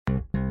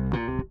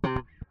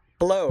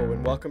Hello,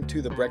 and welcome to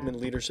the Bregman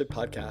Leadership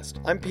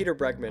Podcast. I'm Peter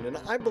Bregman, and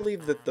I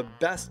believe that the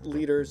best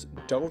leaders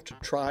don't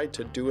try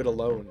to do it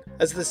alone.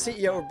 As the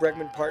CEO of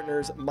Bregman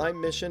Partners, my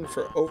mission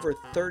for over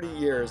 30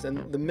 years,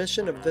 and the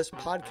mission of this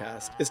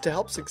podcast, is to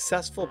help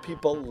successful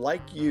people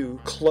like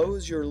you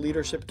close your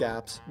leadership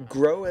gaps,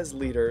 grow as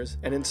leaders,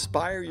 and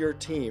inspire your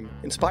team,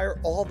 inspire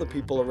all the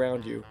people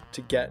around you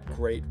to get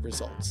great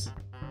results.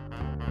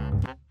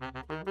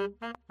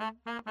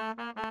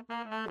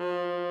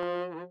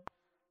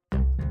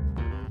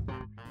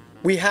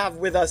 We have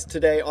with us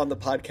today on the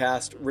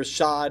podcast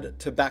Rishad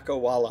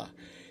Tobaccowala.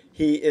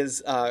 He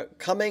is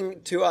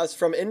coming to us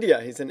from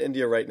India. He's in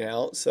India right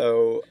now,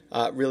 so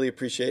really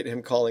appreciate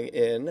him calling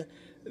in.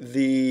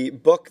 The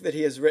book that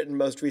he has written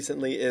most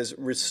recently is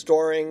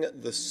Restoring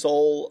the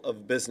Soul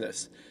of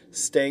Business,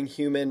 Staying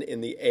Human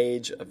in the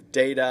Age of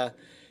Data.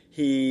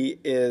 He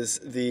is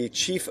the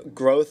Chief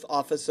Growth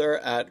Officer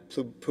at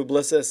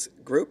Publicis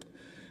Group,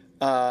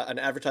 an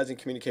advertising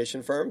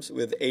communication firm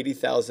with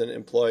 80,000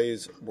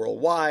 employees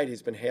worldwide.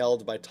 He's been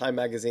hailed by Time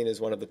Magazine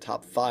as one of the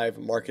top 5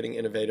 marketing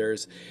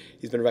innovators.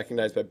 He's been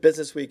recognized by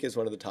Business Week as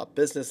one of the top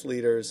business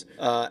leaders.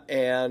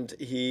 And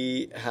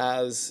he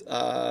has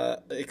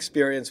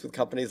experience with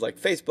companies like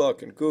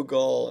Facebook and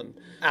Google and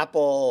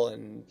Apple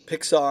and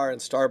Pixar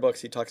and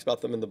Starbucks. He talks about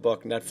them in the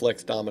book,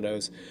 Netflix,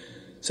 Domino's.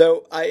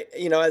 So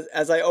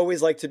as I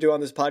always like to do on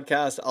this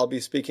podcast, I'll be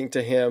speaking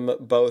to him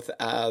both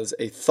as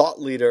a thought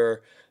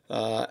leader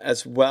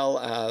as well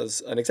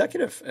as an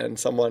executive and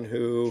someone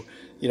who,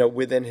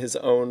 within his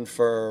own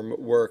firm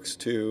works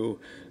to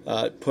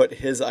put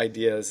his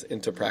ideas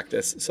into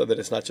practice so that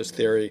it's not just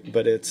theory,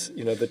 but it's,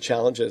 the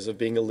challenges of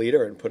being a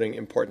leader and putting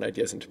important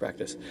ideas into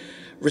practice.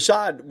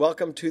 Rishad,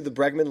 welcome to the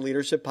Bregman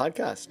Leadership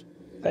Podcast.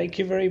 Thank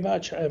you very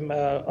much. I'm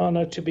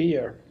honored to be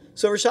here.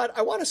 So, Rishad,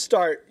 I want to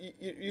start,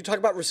 you talk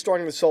about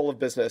restoring the soul of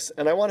business,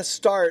 and I want to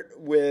start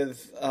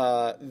with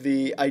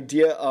the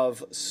idea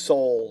of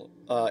soul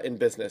in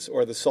business,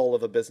 or the soul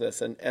of a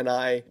business. And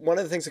one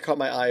of the things that caught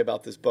my eye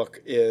about this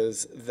book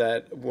is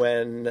that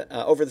when,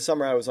 over the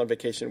summer, I was on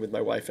vacation with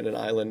my wife in an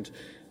island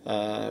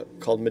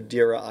called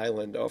Madeira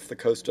Island off the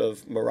coast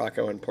of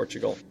Morocco and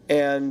Portugal.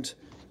 And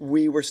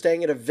we were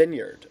staying at a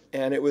vineyard,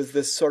 and it was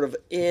this sort of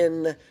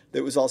inn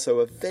that was also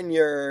a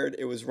vineyard.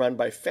 It was run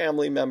by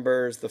family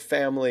members. The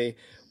family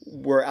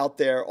were out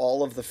there.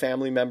 All of the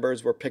family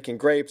members were picking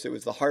grapes. It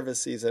was the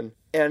harvest season.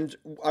 And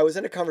I was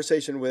in a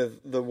conversation with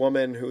the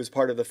woman who was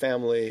part of the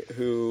family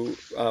who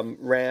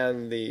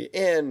ran the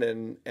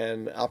inn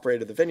and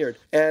operated the vineyard.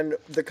 And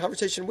the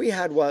conversation we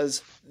had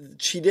was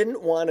she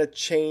didn't want to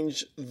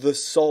change the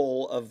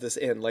soul of this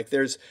inn.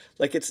 There's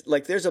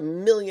a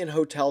million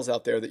hotels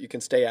out there that you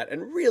can stay at,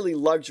 and really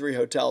luxury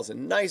hotels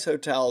and nice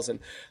hotels and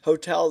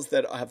hotels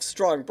that have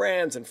strong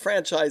brands and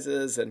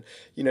franchises, and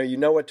you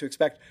know what to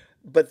expect,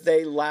 but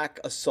they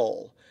lack a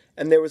soul.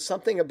 And there was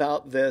something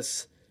about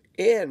this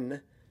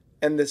inn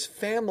and this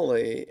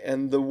family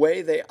and the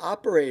way they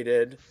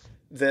operated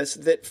this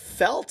that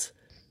felt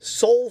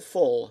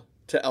soulful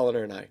to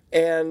Eleanor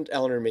and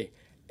me.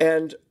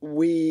 And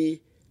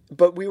we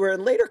were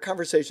in later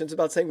conversations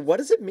about saying, what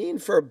does it mean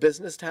for a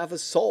business to have a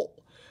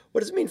soul?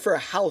 What does it mean for a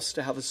house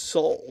to have a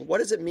soul? What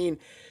does it mean?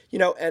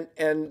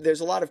 And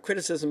there's a lot of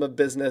criticism of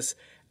business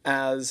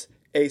as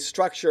a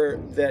structure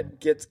that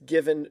gets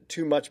given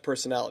too much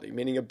personality,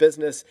 meaning a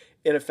business,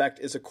 in effect,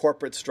 is a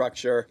corporate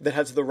structure that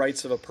has the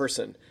rights of a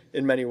person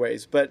in many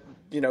ways. But,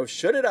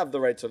 should it have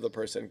the rights of the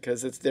person?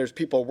 Because there's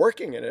people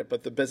working in it,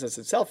 but the business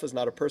itself is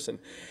not a person.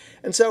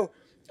 And so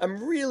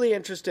I'm really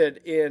interested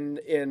in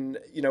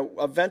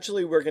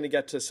eventually we're going to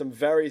get to some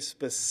very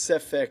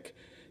specific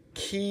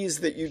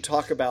keys that you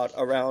talk about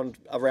around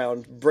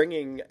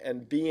bringing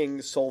and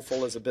being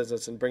soulful as a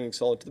business and bringing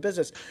soul into the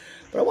business.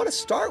 But I want to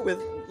start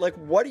with,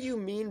 what do you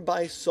mean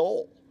by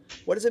soul?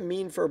 What does it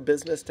mean for a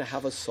business to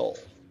have a soul?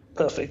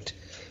 Perfect.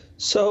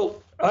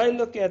 So I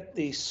look at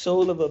the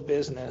soul of a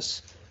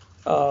business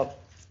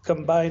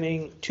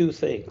combining two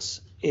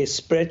things, a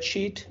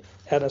spreadsheet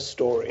and a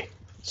story.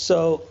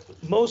 So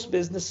most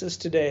businesses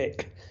today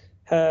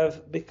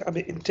have become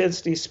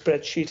intensely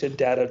spreadsheet and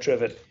data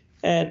driven.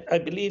 And I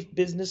believe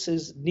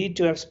businesses need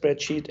to have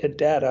spreadsheet and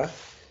data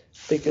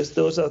because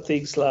those are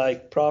things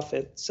like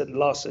profits and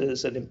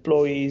losses and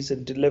employees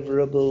and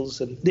deliverables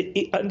and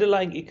the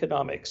underlying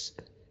economics.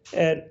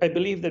 And I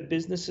believe that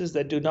businesses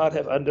that do not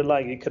have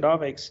underlying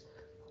economics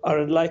are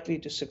unlikely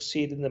to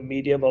succeed in the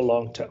medium or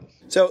long term.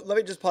 So let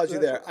me just pause you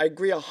there. I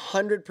agree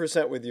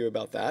 100% with you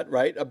about that,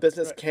 right? A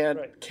business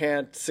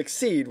can't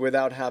succeed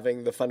without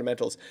having the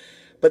fundamentals.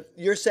 But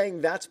you're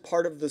saying that's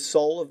part of the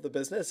soul of the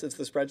business, is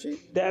the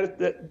spreadsheet?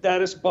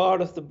 That is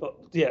part of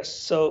yes.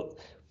 So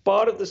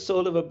part of the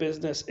soul of a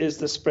business is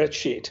the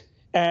spreadsheet.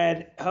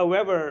 And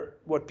however,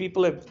 what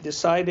people have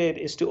decided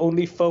is to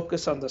only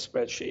focus on the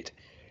spreadsheet.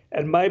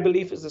 And my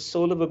belief is the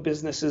soul of a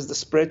business is the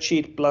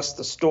spreadsheet plus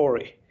the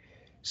story.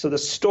 So the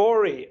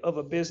story of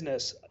a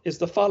business is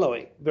the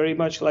following, very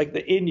much like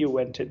the inn you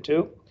went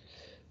into.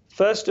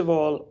 First of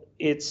all,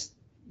 it's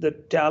the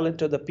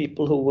talent of the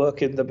people who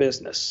work in the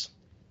business.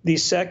 The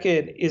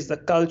second is the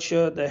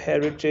culture, the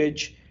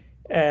heritage,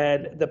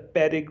 and the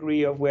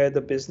pedigree of where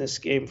the business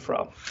came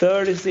from.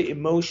 Third is the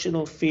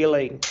emotional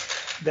feeling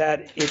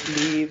that it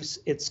leaves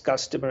its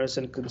customers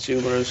and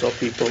consumers or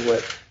people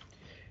with.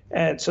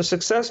 And so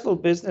successful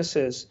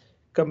businesses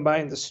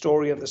combine the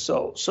story and the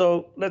soul.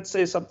 So let's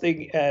say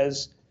something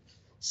as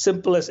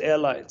simple as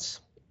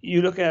airlines.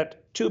 You look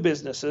at two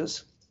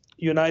businesses,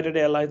 United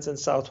Airlines and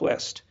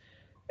Southwest,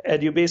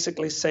 and you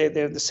basically say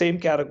they're in the same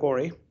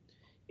category.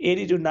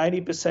 80 to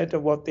 90%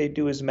 of what they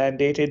do is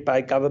mandated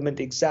by government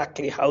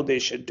exactly how they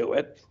should do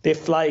it. They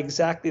fly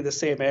exactly the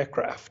same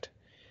aircraft.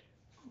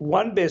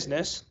 One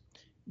business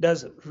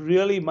does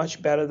really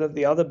much better than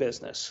the other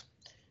business,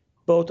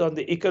 both on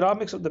the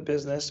economics of the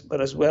business,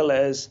 but as well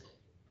as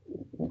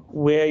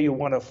where you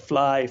want to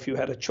fly if you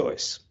had a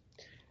choice.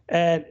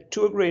 And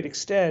to a great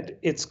extent,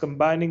 it's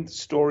combining the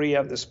story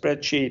and the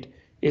spreadsheet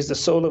is the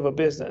soul of a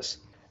business.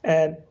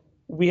 And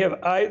we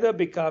have either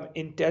become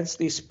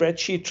intensely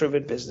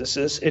spreadsheet-driven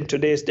businesses in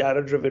today's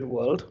data-driven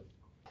world,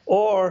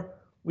 or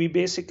we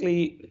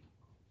basically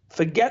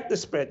forget the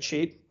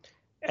spreadsheet,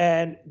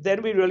 and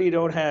then we really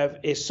don't have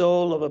a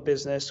soul of a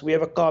business. We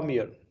have a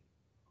commune.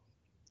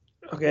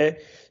 Okay,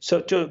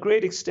 so to a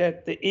great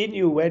extent, the inn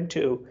you went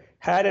to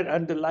had an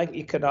underlying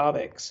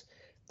economics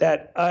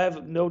that I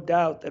have no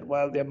doubt that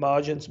while their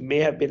margins may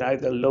have been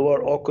either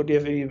lower or could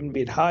have even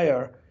been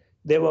higher,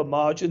 there were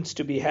margins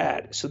to be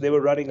had. So they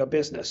were running a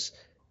business.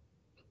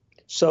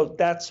 So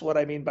that's what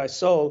I mean by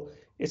soul.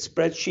 It's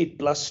spreadsheet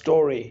plus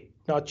story,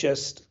 not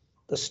just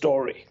the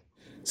story.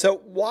 So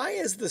why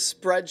is the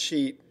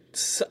spreadsheet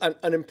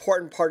an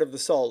important part of the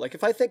soul? Like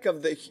if I think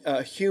of the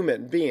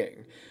human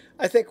being,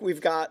 I think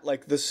we've got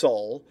like the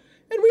soul,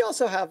 and we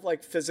also have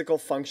like physical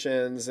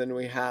functions, and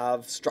we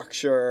have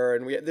structure,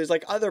 and there's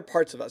like other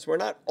parts of us. We're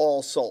not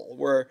all soul.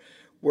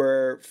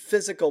 We're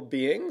physical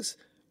beings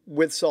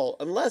with soul,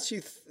 unless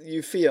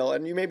you feel,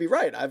 and you may be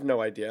right, I have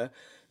no idea,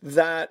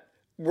 that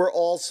we're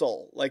all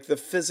soul, like the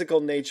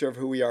physical nature of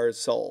who we are is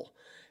soul.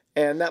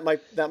 And that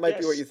might Yes.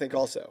 be what you think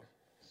also.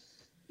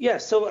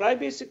 Yes. So what I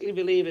basically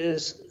believe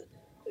is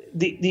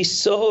the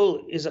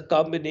soul is a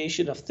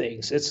combination of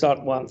things. It's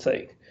not one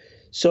thing.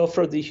 So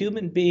for the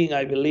human being,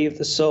 I believe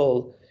the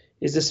soul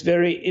is this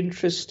very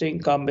interesting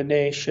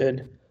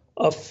combination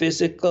of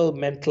physical,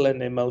 mental,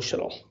 and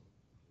emotional.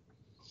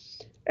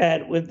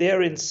 And when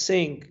they're in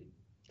sync,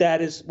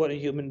 that is what a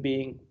human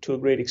being to a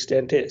great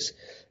extent is.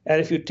 And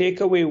if you take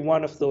away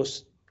one of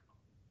those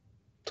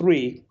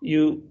three,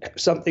 you have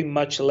something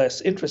much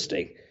less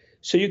interesting.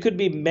 So you could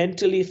be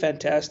mentally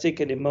fantastic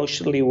and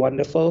emotionally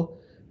wonderful,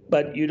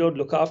 but you don't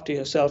look after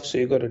yourself, so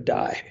you're going to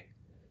die,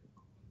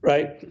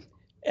 right?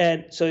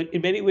 And so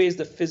in many ways,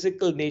 the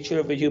physical nature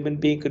of a human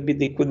being could be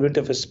the equivalent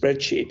of a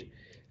spreadsheet.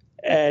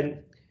 And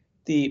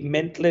the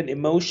mental and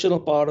emotional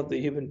part of the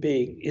human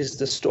being is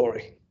the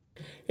story.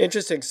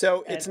 Interesting.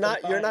 So And it's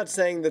not, you're not combined,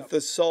 saying that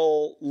the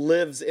soul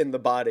lives in the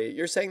body.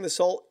 You're saying the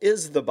soul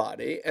is the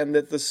body, and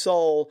that the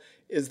soul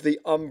is the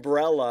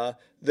umbrella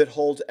that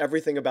holds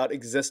everything about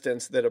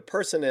existence that a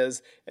person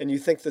is, and you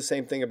think the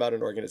same thing about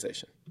an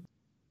organization.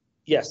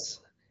 yes.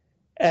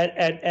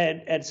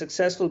 And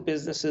successful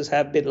businesses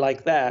have been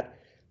like that,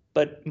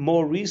 but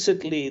more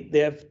recently they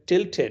have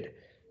tilted.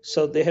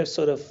 So they have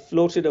sort of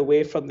floated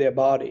away from their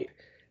body,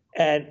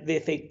 and they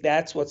think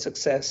that's what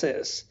success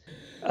is.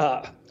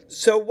 Uh,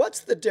 So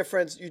what's the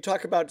difference? You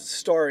talk about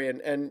story,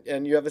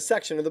 and you have a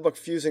section in the book,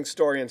 Fusing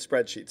Story and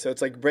Spreadsheet. So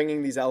it's like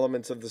bringing these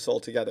elements of the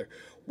soul together.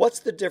 What's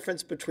the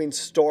difference between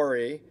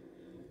story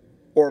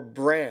or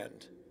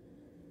brand?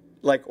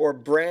 Like, or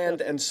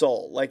brand and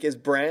soul? Like, is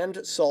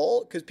brand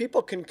soul? Because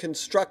people can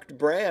construct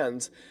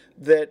brands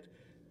that,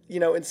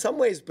 in some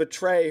ways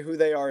betray who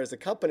they are as a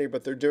company,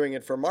 but they're doing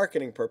it for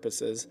marketing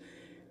purposes.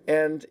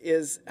 And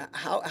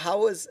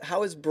how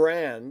is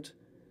brand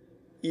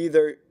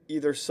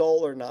either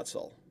soul or not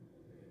soul?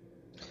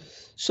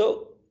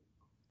 so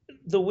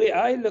the way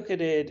I look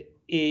at it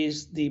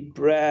is the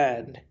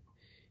brand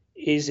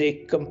is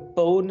a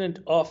component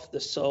of the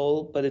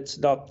soul, but it's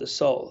not the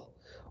soul.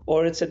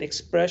 Or it's an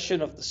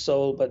expression of the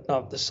soul, but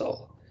not the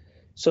soul.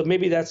 So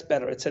maybe that's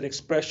better. It's an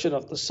expression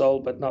of the soul,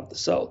 but not the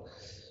soul.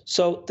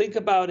 So think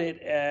about it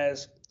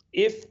as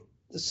if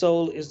the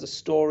soul is the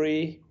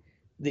story,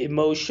 the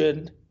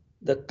emotion,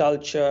 the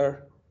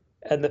culture,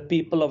 and the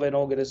people of an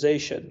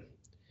organization.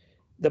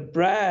 The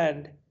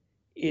brand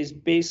is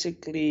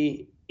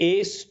basically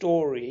a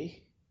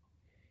story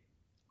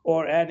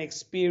or an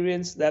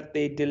experience that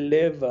they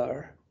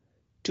deliver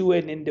to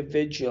an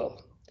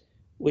individual,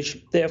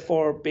 which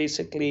therefore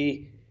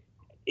basically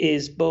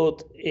is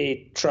both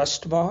a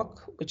trust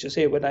mark, which is,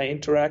 hey, when I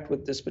interact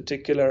with this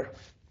particular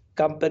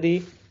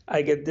company,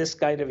 I get this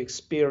kind of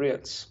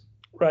experience,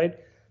 right?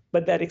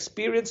 But that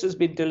experience has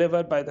been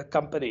delivered by the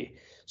company.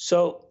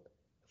 So,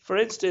 for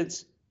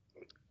instance,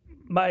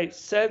 my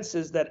sense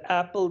is that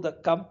Apple, the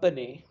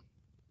company,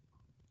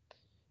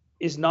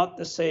 is not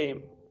the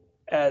same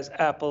as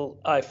Apple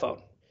iPhone.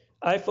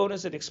 iPhone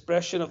is an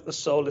expression of the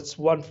soul. It's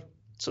one,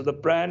 so the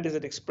brand is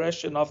an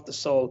expression of the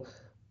soul,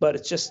 but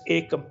it's just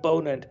a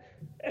component.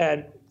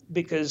 And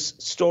because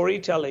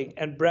storytelling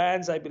and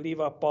brands, I believe,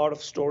 are part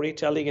of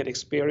storytelling and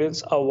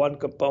experience are one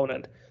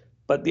component.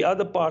 But the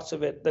other parts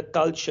of it, the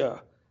culture,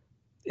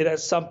 it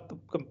has some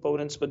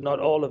components, but not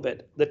all of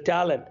it. The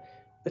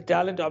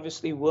talent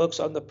obviously works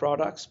on the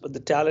products, but the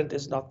talent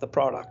is not the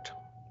product.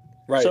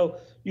 Right. So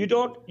you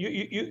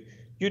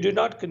do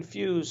not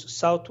confuse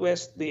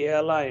Southwest, the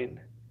airline,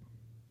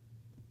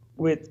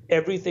 with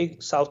everything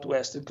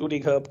Southwest,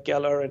 including Herb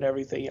Keller and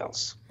everything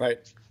else. Right.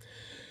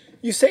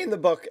 You say in the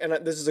book, and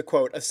this is a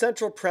quote, a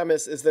central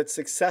premise is that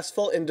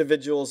successful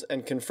individuals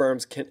and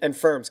firms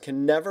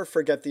can never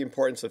forget the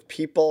importance of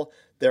people,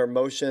 their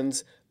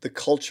emotions, the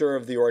culture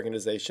of the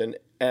organization,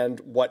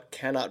 and what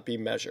cannot be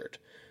measured.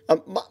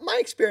 My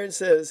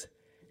experience is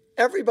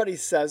everybody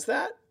says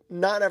that,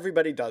 not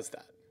everybody does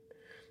that.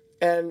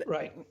 And,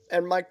 right.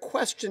 And my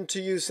question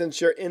to you, since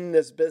you're in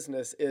this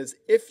business, is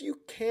if you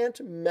can't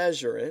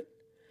measure it,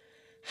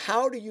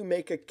 how do you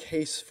make a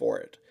case for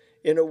it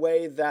in a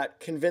way that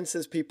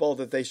convinces people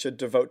that they should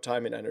devote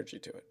time and energy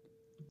to it?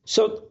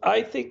 So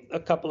I think a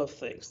couple of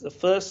things. The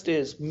first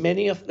is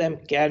many of them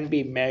can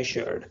be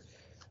measured,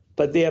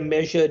 but they are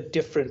measured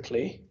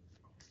differently.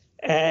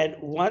 And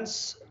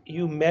once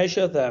you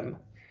measure them,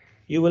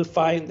 you will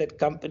find that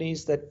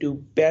companies that do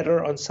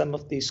better on some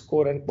of these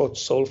quote unquote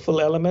soulful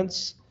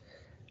elements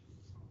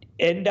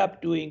end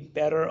up doing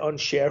better on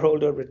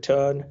shareholder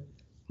return,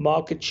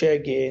 market share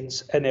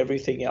gains, and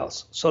everything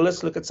else. So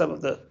let's look at some of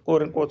the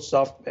quote unquote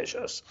soft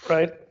measures,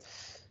 right?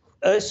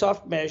 A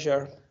soft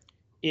measure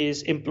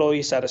is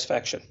employee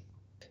satisfaction.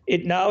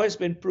 It now has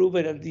been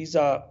proven, and these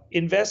are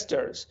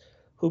investors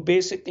who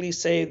basically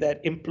say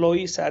that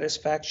employee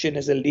satisfaction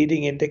is a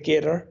leading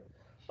indicator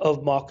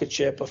of market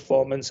share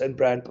performance and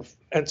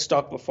and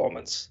stock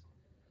performance.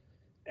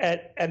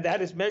 And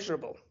that is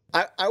measurable.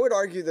 I would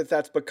argue that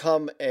that's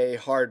become a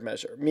hard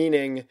measure,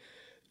 meaning,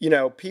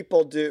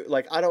 people do,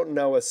 I don't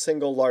know a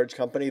single large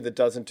company that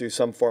doesn't do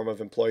some form of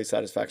employee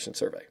satisfaction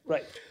survey.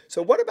 Right.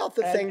 So what about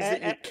the things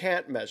that you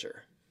can't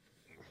measure?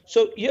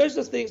 So here's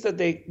the things that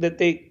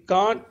they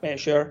can't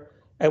measure.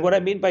 And what I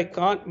mean by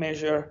can't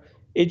measure,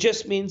 it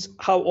just means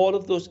how all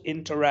of those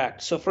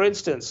interact. So for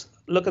instance,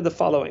 look at the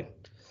following.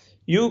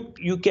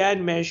 You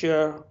can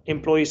measure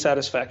employee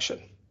satisfaction.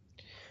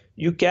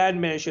 You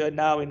can measure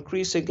now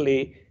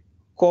increasingly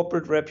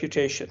corporate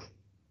reputation,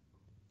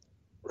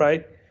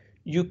 right?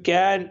 You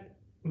can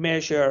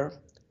measure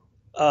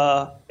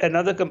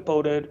another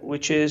component,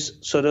 which is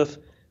sort of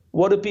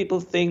what do people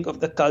think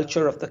of the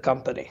culture of the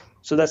company?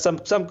 So that's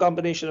some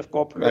combination of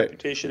corporate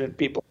reputation and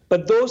people.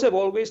 But those have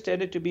always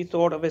tended to be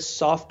thought of as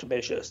soft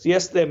measures.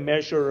 Yes, they're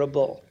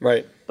measurable,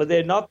 right? But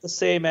they're not the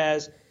same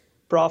as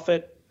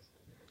profit,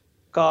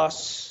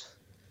 costs,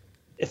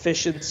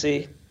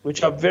 efficiency,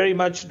 which are very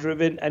much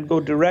driven and go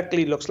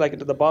directly, looks like,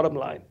 into the bottom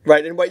line.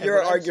 Right, and what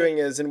you're arguing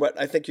is, and what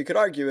I think you could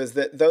argue is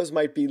that those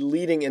might be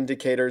leading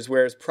indicators,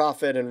 whereas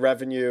profit and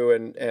revenue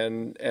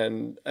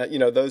and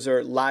those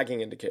are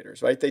lagging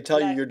indicators, right? They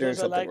tell you you're doing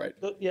something right.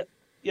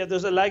 Yeah,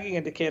 those are lagging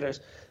indicators.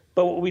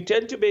 But what we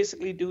tend to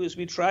basically do is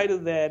we try to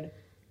then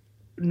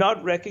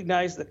not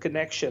recognize the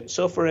connection.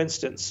 So, for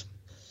instance,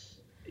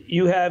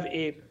 you have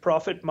a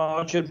profit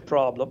margin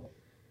problem.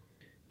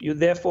 You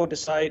therefore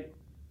decide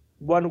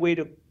one way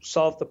to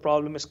solve the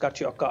problem is cut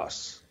your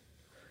costs.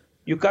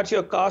 You cut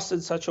your costs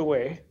in such a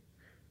way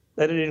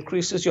that it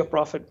increases your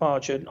profit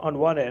margin on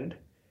one end,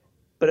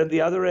 but on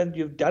the other end,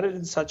 you've done it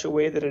in such a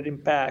way that it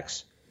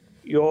impacts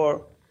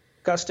your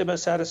customer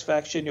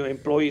satisfaction, your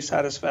employee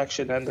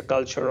satisfaction, and the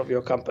culture of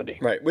your company.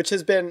 Right, which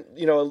has been,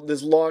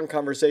 this long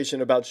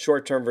conversation about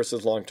short-term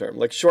versus long-term.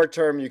 Like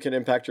short-term, you can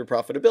impact your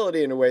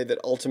profitability in a way that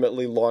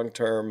ultimately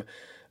long-term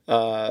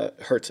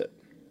hurts it.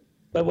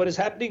 But what is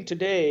happening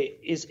today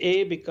is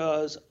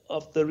because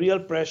of the real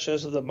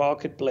pressures of the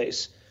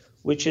marketplace,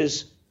 which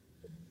is,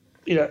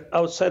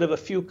 outside of a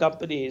few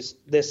companies,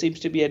 there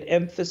seems to be an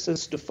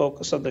emphasis to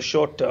focus on the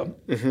short term.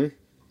 Mm-hmm.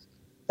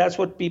 That's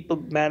what people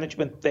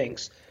management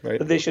thinks, right,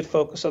 that they should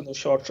focus on the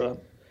short term.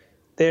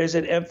 There's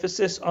an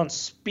emphasis on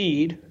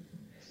speed,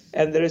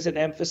 and there is an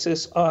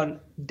emphasis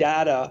on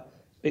data,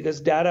 because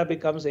data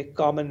becomes a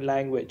common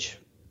language,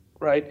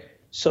 right?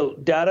 So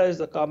data is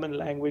the common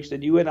language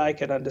that you and I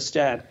can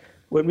understand.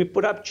 When we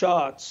put up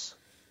charts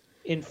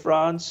in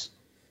France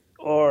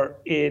or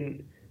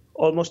in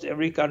almost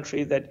every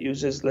country that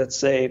uses, let's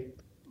say,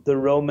 the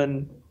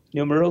Roman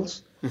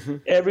numerals, mm-hmm,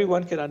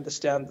 everyone can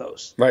understand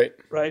those. Right.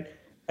 Right?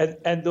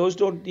 And those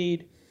don't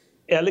need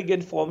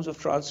elegant forms of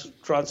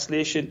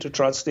translation to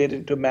translate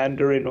into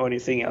Mandarin or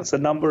anything else. A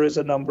number is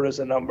a number is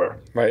a number.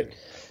 Right.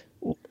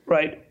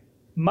 Right.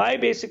 My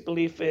basic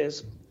belief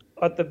is,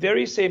 at the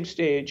very same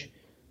stage,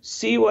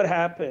 see what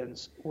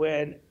happens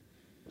when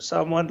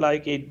someone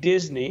like a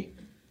Disney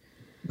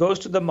goes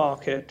to the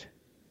market,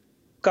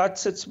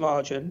 cuts its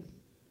margin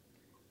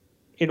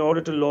in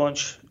order to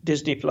launch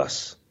Disney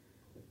Plus.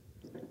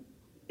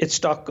 Its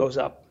stock goes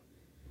up.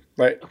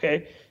 Right.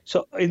 Okay.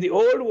 So in the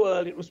old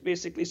world, it was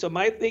basically, so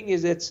my thing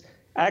is, it's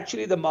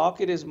actually the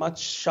market is much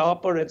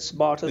sharper and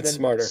smarter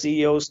than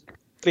CEOs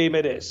claim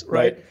it is,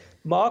 right?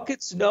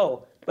 Markets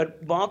know,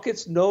 But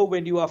markets know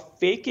when you are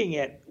faking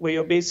it, where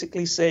you're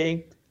basically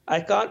saying,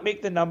 I can't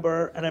make the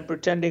number and I'm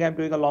pretending I'm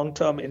doing a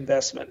long-term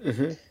investment.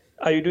 Mm-hmm.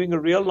 Are you doing a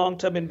real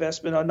long-term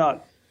investment or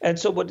not? And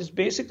so what is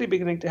basically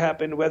beginning to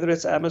happen, whether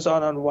it's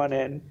Amazon on one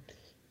end,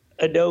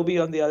 Adobe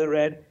on the other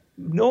end,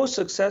 no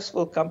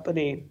successful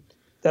company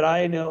that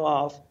I know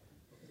of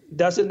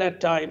doesn't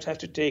at times have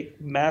to take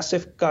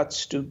massive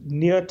cuts to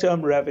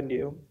near-term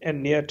revenue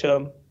and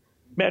near-term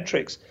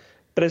metrics.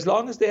 But as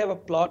long as they have a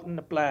plot and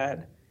a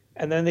plan,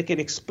 and then they can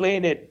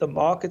explain it, the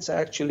markets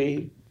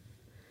actually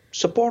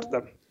support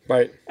them.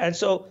 Right. And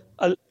so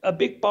a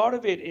big part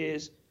of it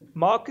is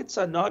markets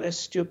are not as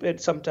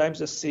stupid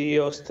sometimes as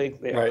CEOs think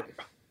they are. Right.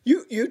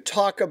 You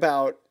talk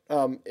about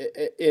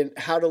in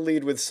How to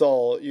Lead with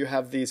Soul, you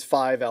have these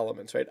 5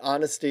 elements, right?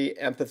 Honesty,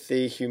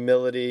 empathy,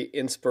 humility,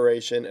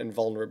 inspiration, and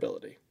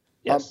vulnerability.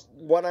 Yes.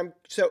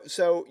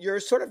 So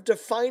you're sort of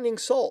defining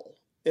soul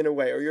in a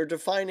way, or you're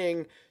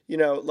defining,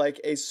 like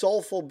a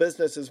soulful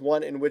business is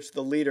one in which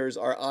the leaders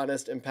are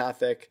honest,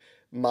 empathic,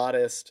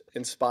 modest,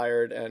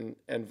 inspired,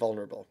 and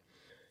vulnerable.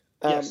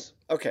 Yes.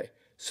 Okay.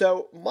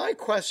 So my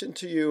question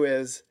to you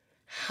is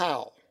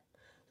how?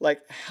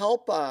 Like,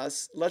 help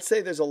us. Let's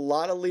say there's a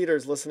lot of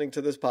leaders listening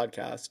to this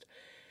podcast.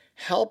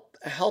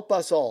 Help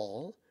us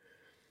all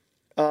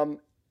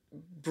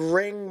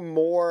bring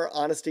more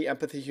honesty,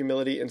 empathy,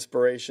 humility,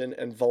 inspiration,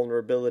 and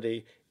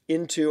vulnerability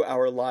into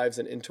our lives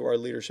and into our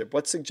leadership.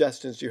 What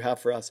suggestions do you have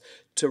for us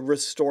to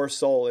restore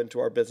soul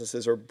into our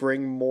businesses or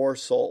bring more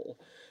soul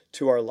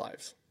to our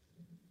lives?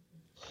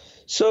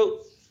 So,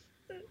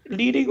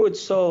 Leading with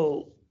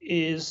Soul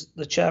is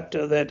the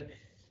chapter that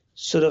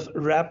sort of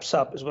wraps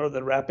up, is one of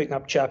the wrapping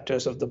up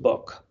chapters of the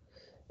book.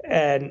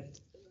 And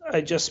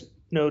I just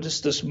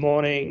noticed this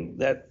morning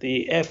that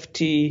the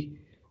FT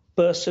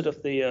Person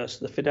of the Year,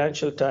 so the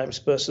Financial Times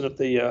Person of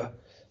the Year,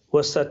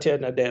 was Satya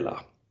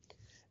Nadella.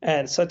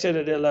 And Satya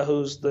Nadella,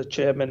 who's the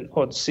chairman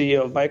or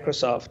CEO of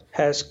Microsoft,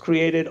 has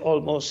created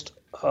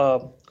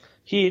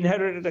he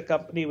inherited a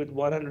company with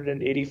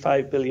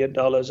 $185 billion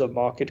of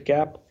market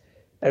cap.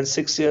 And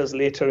 6 years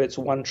later, it's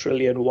 $1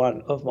 trillion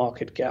of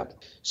market cap.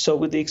 So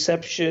with the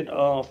exception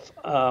of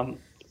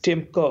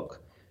Tim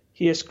Cook,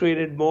 he has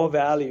created more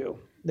value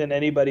than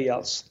anybody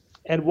else.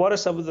 And what are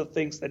some of the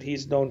things that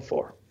he's known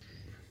for?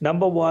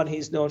 Number one,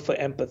 he's known for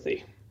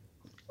empathy,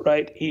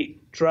 right?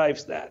 He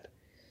drives that.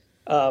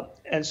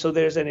 And so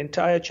there's an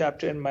entire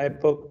chapter in my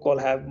book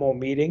called Have More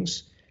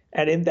Meetings.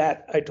 And in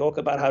that, I talk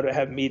about how to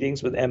have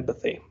meetings with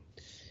empathy.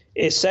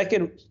 A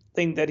second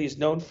thing that he's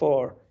known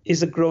for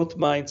is a growth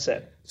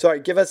mindset.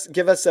 Sorry, give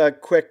us a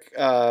quick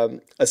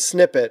a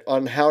snippet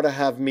on how to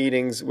have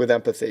meetings with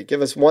empathy.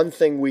 Give us one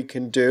thing we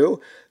can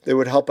do that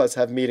would help us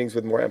have meetings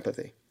with more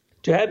empathy.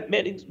 To have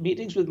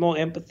meetings with more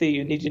empathy,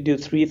 you need to do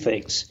 3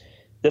 things.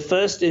 The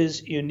first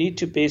is you need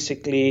to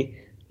basically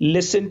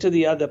listen to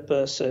the other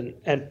person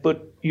and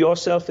put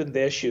yourself in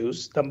their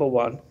shoes, number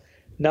one.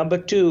 Number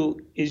 2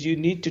 is you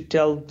need to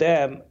tell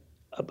them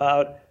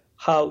about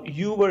how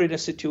you were in a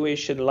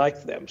situation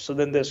like them. So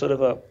then there's sort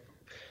of a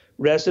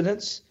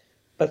resonance.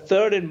 But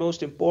third and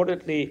most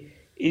importantly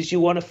is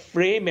you want to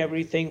frame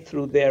everything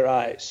through their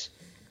eyes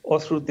or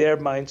through their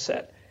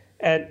mindset.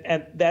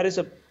 And that is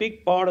a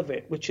big part of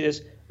it, which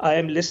is I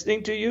am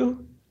listening to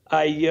you,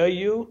 I hear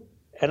you,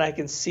 and I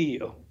can see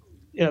you.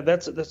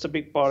 That's a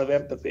big part of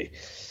empathy.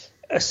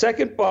 A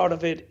second part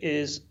of it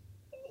is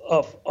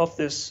of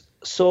this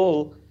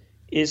soul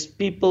is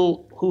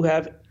people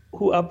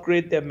who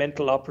upgrade their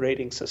mental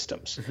operating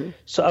systems. Mm-hmm.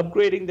 So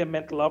upgrading their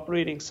mental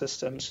operating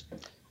systems,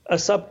 a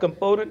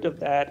subcomponent of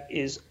that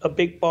is a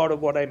big part of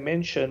what I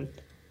mentioned,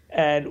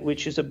 and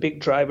which is a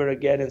big driver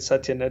again in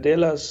Satya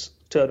Nadella's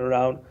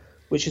turnaround,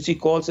 which is he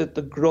calls it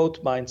the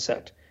growth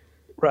mindset,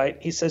 right?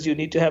 He says you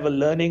need to have a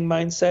learning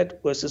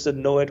mindset versus a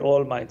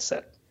know-it-all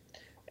mindset.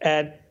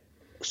 And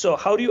so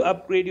how do you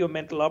upgrade your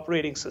mental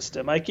operating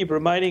system? I keep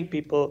reminding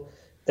people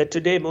that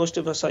today most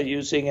of us are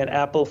using an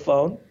Apple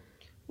phone,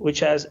 which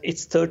has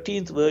its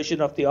 13th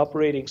version of the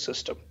operating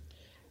system.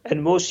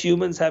 And most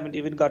humans haven't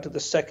even got to the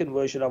second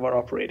version of our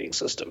operating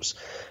systems.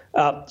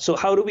 So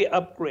how do we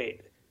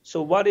upgrade?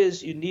 So what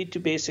is you need to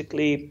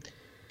basically,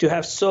 to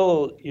have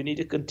soul, you need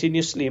to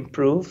continuously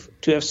improve.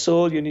 To have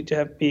soul, you need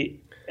to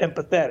be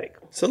empathetic.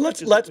 So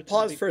let's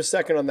pause for a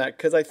second on that,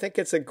 because I think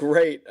it's a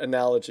great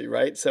analogy,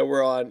 right? So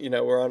we're on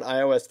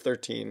iOS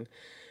 13,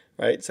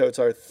 right? So it's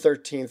our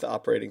 13th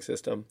operating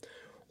system.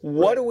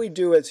 What do we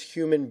do as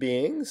human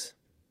beings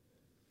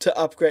to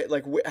upgrade?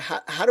 Like,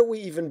 how do we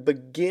even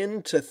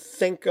begin to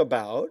think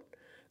about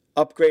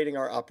upgrading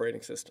our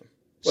operating system?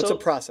 What's the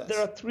process?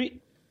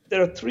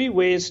 There are three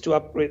ways to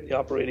upgrade the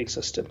operating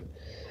system.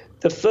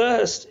 The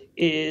first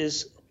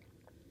is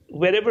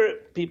when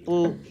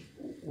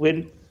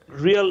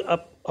real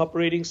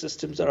operating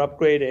systems are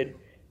upgraded,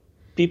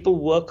 people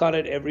work on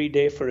it every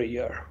day for a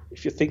year,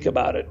 if you think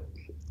about it,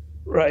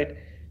 right?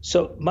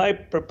 So my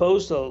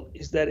proposal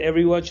is that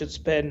everyone should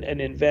spend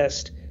and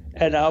invest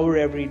an hour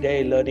every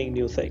day learning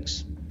new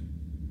things,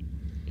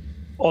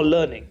 or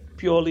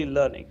purely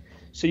learning.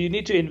 So you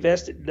need to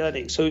invest in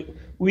learning. So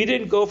We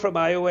didn't go from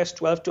iOS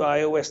 12 to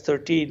iOS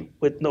 13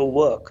 with no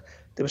work.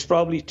 There was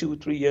probably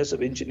 2-3 years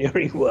of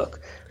engineering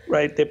work,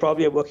 right? They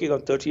probably are working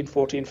on 13,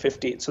 14,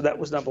 15. So that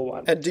was number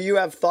one. And do you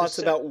have thoughts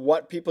about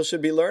what people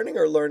should be learning,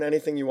 or learn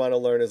anything you want to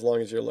learn as long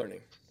as you're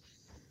learning?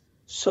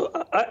 So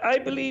I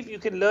believe you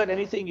can learn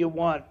anything you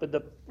want, but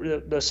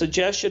the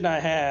suggestion I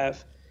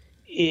have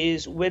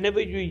is whenever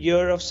you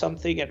hear of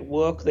something at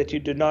work that you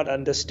do not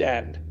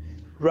understand,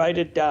 write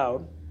it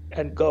down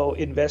and go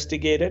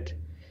investigate it.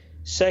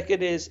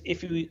 Second is,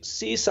 if you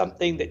see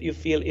something that you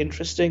feel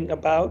interesting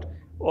about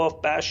or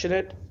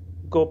passionate,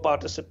 go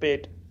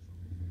participate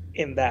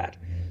in that.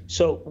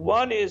 So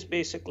one is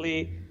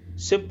basically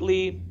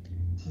simply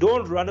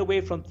don't run away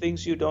from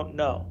things you don't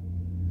know.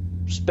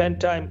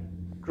 Spend time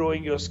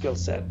growing your skill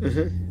set.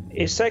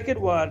 A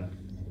second one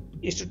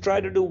is to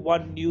try to do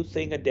one new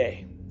thing a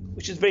day,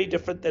 which is very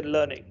different than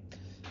learning.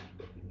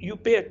 You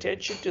pay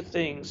attention to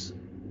things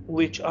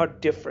which are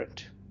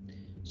different.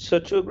 So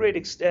to a great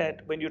extent,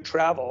 when you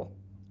travel,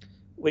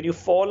 when you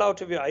fall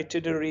out of your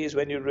itineraries,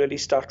 when you really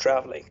start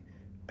traveling,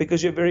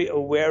 because you're very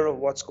aware of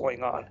what's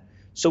going on.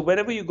 So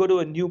whenever you go to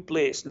a new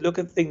place, look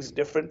at things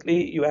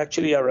differently, you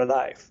actually are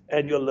alive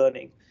and you're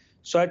learning.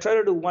 So I try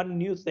to do one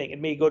new thing. It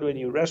may go to a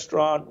new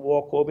restaurant,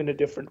 walk home in a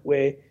different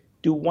way,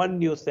 do one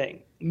new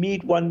thing,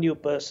 meet one new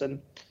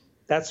person.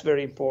 That's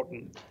very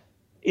important.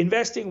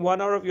 Investing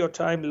 1 hour of your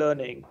time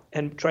learning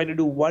and trying to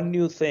do one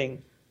new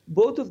thing,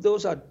 both of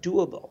those are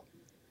doable.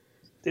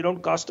 They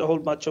don't cost a whole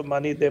bunch of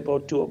money. They're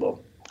both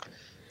doable.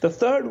 The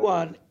third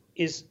one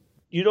is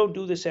you don't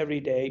do this every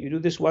day. You do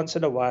this once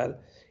in a while.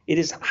 It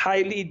is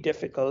highly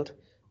difficult,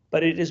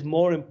 but it is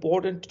more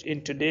important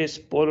in today's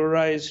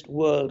polarized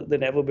world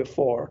than ever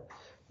before,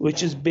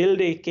 which is build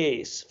a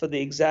case for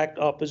the exact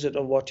opposite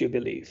of what you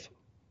believe.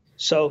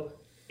 So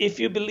if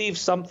you believe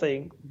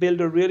something, build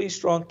a really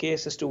strong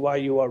case as to why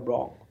you are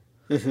wrong.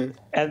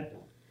 And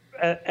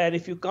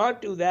if you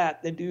can't do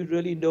that, then do you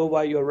really know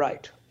why you're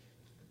right?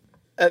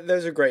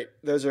 Those are great.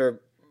 Those are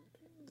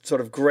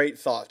sort of great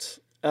thoughts.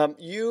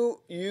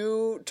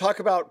 You talk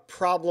about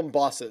problem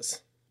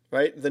bosses,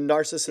 right? The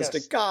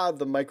narcissistic god,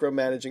 the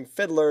micromanaging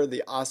fiddler,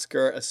 the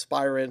Oscar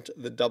aspirant,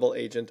 the double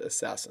agent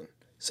assassin.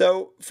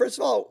 So first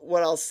of all,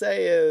 what I'll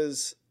say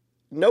is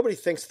nobody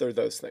thinks they're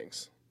those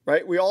things,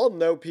 right? We all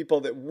know people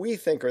that we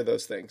think are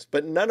those things,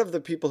 but none of the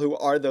people who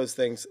are those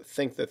things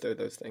think that they're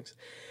those things.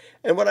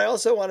 And what I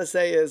also want to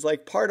say is,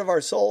 like, part of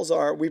our souls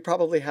are, we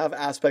probably have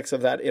aspects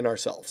of that in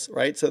ourselves,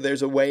 right? So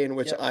there's a way in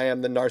which I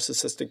am the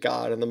narcissistic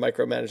god and the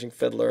micromanaging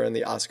fiddler and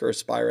the Oscar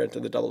aspirant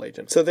and the double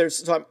agent. So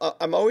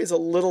I'm always a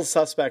little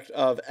suspect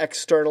of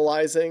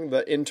externalizing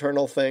the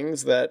internal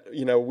things that,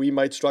 you know, we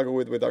might struggle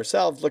with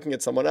ourselves, looking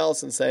at someone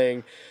else and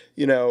saying,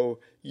 you know,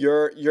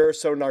 you're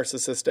so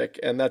narcissistic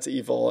and that's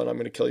evil and I'm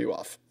going to kill you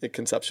off,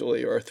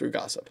 conceptually or through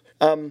gossip.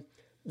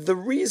 The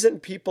reason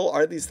people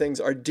are these things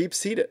are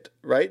deep-seated,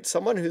 right?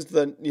 Someone who's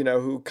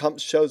who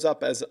shows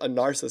up as a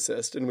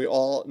narcissist, and we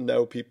all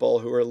know people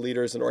who are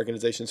leaders in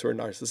organizations who are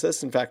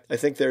narcissists. In fact, I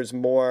think there's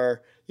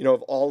more,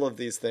 of all of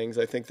these things,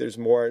 I think there's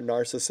more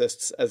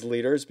narcissists as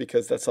leaders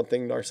because that's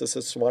something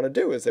narcissists want to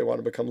do, is they want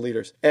to become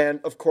leaders.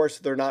 And of course,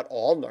 they're not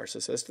all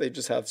narcissists. They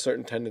just have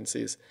certain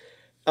tendencies.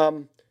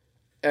 And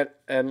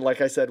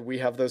like I said, we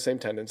have those same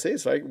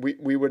tendencies, right?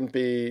 We wouldn't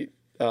be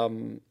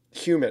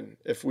human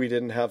if we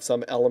didn't have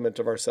some element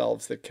of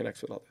ourselves that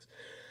connects with all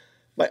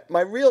this.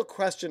 My real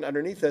question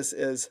underneath this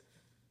is,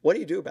 what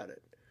do you do about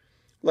it?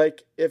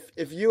 Like,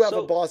 if you have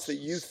a boss that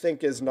you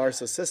think is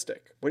narcissistic,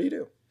 what do you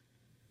do?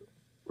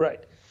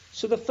 Right.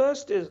 So the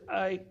first is,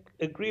 I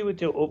agree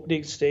with your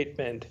opening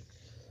statement,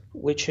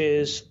 which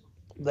is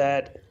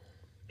that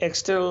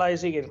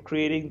externalizing and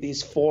creating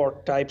these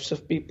 4 types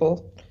of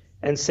people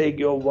and saying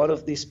you're one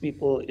of these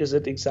people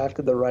isn't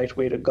exactly the right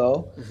way to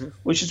go,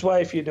 which is why,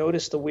 if you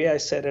notice, the way I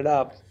set it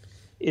up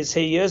is,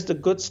 hey, here's the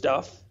good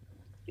stuff,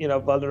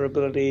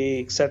 vulnerability,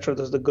 etc.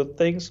 Those are the good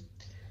things,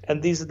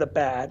 and these are the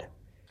bad.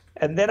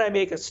 And then I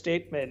make a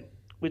statement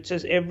which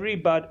says every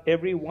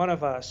one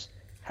of us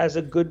has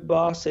a good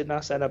boss in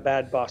us and a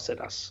bad boss in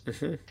us.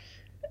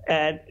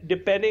 And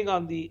depending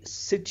on the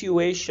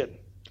situation,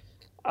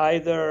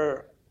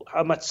 either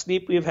how much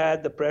sleep we've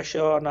had, the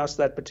pressure on us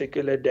that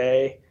particular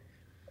day,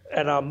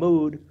 and our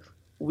mood,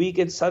 we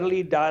can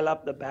suddenly dial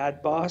up the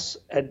bad boss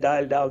and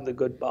dial down the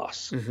good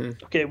boss,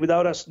 okay,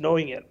 without us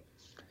knowing it.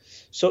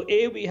 So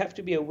we have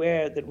to be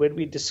aware that when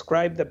we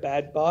describe the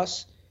bad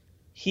boss,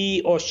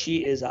 he or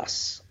she is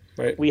us.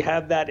 Right. We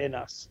have that in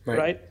us,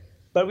 right?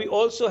 But we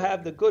also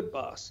have the good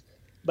boss.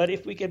 But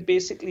if we can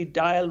basically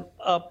dial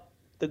up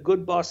the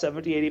good boss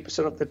 70,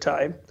 80% of the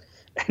time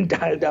and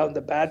dial down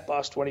the bad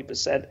boss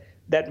 20%,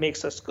 that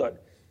makes us good.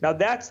 Now,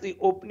 that's the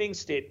opening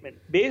statement.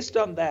 Based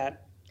on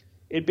that,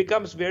 it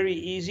becomes very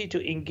easy to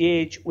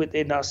engage with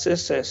a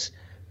narcissist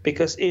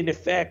because, in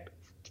effect,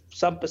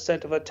 some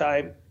percent of the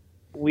time,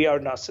 we are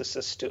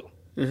narcissists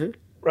too,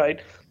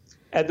 right?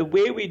 And the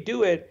way we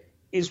do it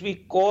is we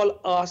call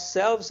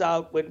ourselves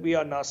out when we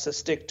are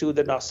narcissistic to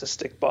the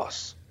narcissistic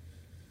boss,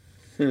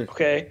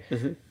 okay?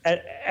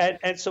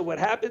 And so what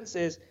happens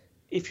is,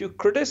 if you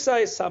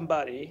criticize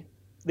somebody,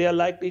 they are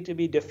likely to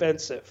be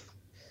defensive.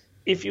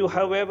 If you,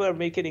 however,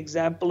 make an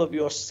example of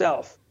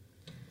yourself,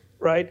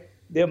 right,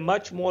 they're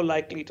much more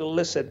likely to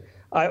listen.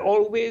 I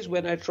always,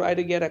 when I try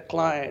to get a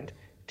client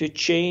to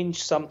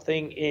change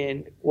something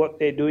in what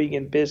they're doing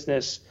in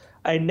business,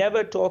 I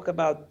never talk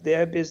about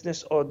their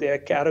business or their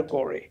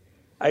category.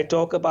 I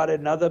talk about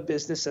another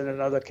business and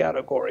another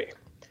category.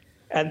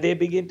 And they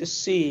begin to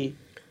see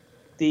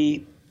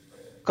the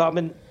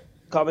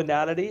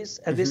commonalities,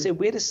 and they say,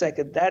 wait a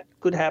second, that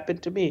could happen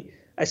to me.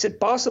 I said,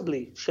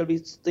 possibly. Shall we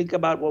think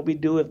about what we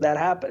do if that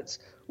happens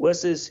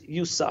versus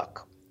you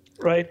suck,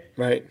 right?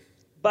 Right.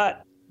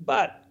 But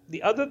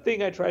the other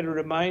thing I try to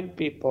remind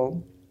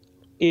people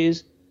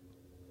is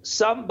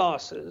some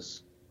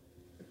bosses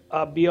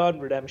are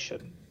beyond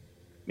redemption,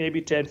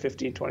 maybe 10,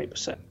 15,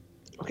 20%,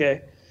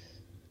 okay?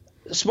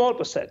 A small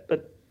percent,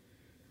 but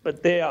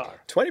they are.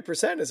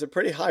 20% is a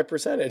pretty high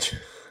percentage.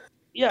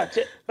 Yeah,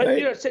 but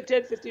right? Say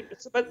 10,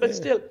 15%, but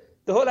still,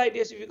 the whole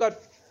idea is if you've got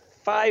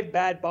 5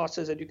 bad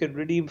bosses and you can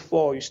redeem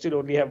 4, you still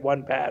only have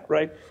 1 bad,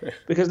 right?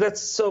 Because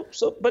that's so,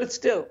 but it's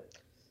still.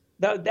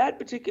 Now, that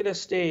particular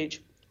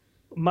stage,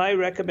 my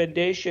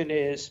recommendation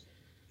is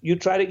you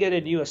try to get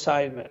a new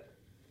assignment,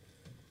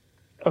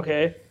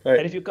 okay? Right.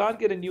 And if you can't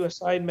get a new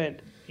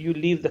assignment, you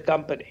leave the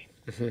company.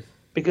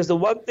 Because the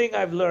one thing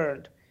I've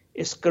learned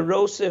is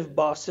corrosive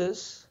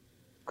bosses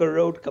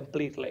corrode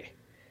completely,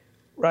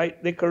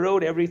 right? They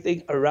corrode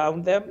everything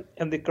around them,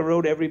 and they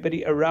corrode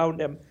everybody around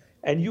them,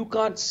 and you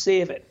can't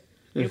save it.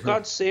 You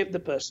can't save the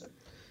person.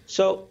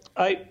 So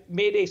I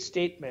made a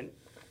statement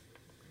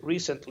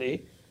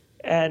recently,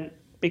 and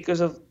because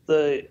of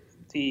the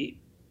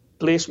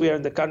place we are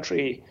in the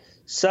country,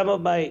 some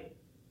of my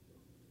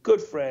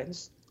good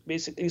friends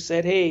basically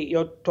said, hey,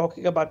 you're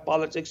talking about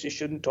politics, you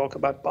shouldn't talk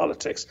about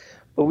politics,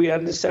 but we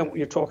understand what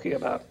you're talking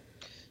about.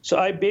 So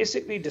I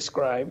basically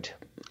described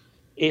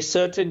a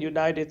certain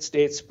United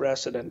States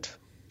president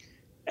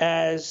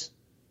as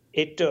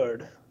a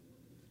turd,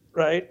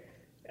 right?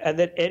 And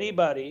that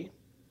anybody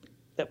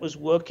that was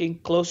working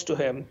close to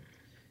him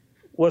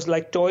was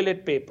like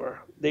toilet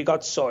paper. They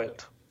got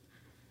soiled.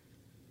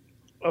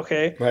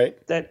 Okay? Right.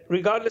 That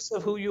regardless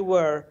of who you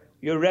were,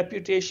 your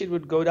reputation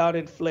would go down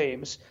in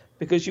flames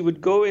because you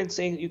would go in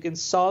saying you can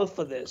solve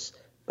for this,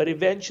 but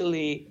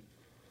eventually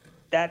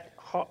that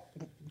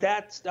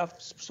stuff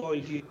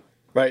soiled you.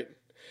 Right.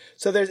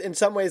 So there's, in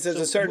some ways, there's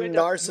a certain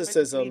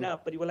narcissism. Clean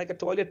up, but you were like a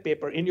toilet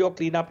paper. In your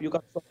cleanup, you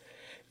got.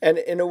 And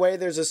in a way,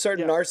 there's a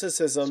certain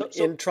narcissism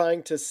in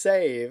trying to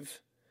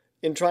save,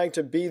 in trying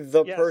to be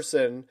the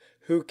person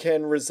who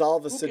can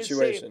resolve a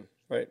situation.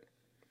 Right.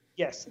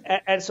 Yes.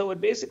 And so what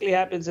basically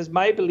happens is,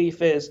 my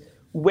belief is,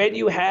 when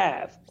you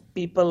have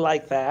people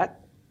like that,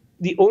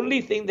 the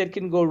only thing that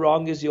can go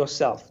wrong is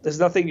yourself. There's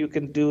nothing you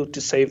can do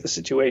to save the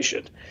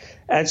situation.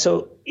 And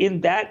so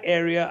in that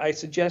area, I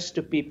suggest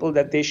to people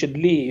that they should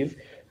leave,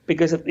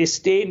 because if they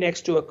stay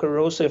next to a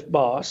corrosive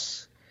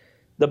boss,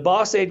 the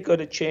boss ain't going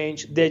to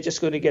change. They're just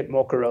going to get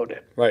more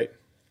corroded. Right.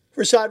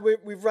 Rishad,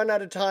 we've run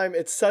out of time.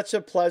 It's such a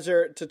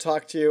pleasure to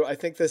talk to you. I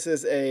think this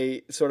is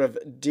a sort of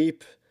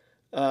deep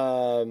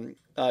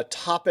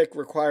topic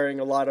requiring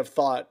a lot of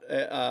thought,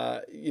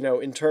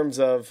 in terms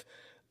of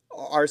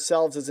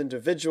ourselves as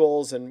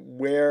individuals and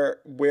where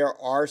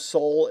our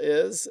soul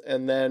is,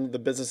 and then the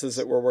businesses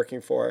that we're working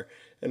for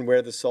and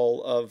where the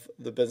soul of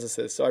the business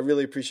is. So I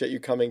really appreciate you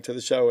coming to the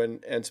show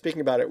and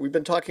speaking about it. We've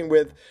been talking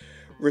with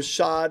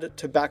Rishad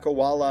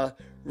Tobaccowala,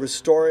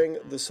 Restoring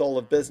the Soul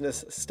of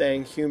Business,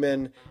 Staying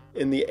Human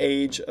in the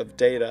Age of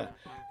Data.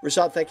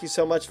 Rishad, thank you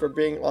so much for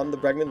being on the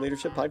Bregman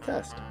Leadership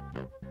Podcast.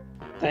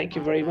 Thank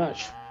you very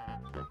much.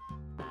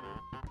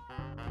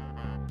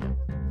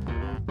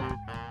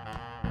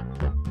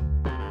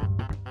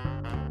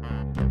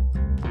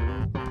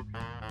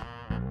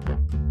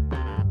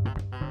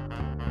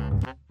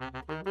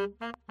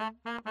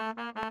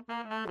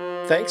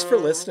 Thanks for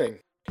listening.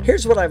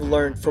 Here's what I've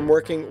learned from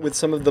working with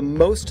some of the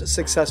most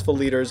successful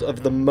leaders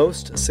of the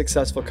most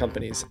successful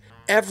companies.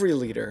 Every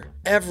leader,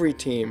 every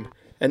team,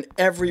 and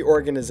every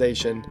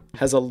organization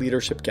has a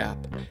leadership gap.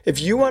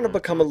 If you want to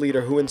become a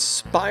leader who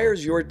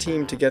inspires your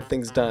team to get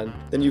things done,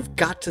 then you've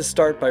got to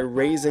start by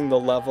raising the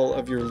level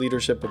of your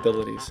leadership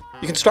abilities.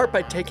 You can start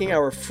by taking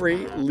our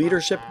free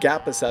Leadership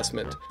Gap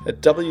Assessment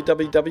at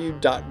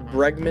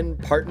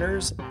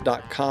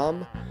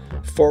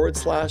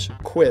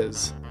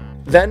www.bregmanpartners.com/quiz.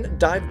 Then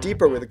dive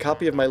deeper with a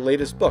copy of my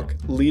latest book,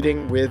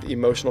 Leading with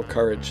Emotional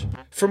Courage.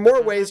 For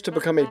more ways to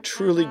become a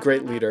truly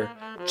great leader,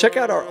 check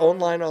out our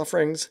online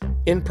offerings,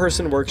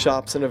 in-person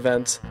workshops and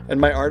events, and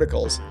my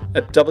articles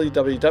at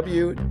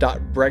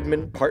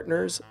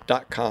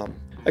www.bregmanpartners.com.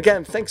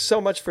 Again, thanks so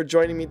much for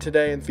joining me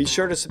today, and be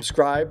sure to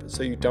subscribe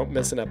so you don't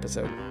miss an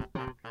episode.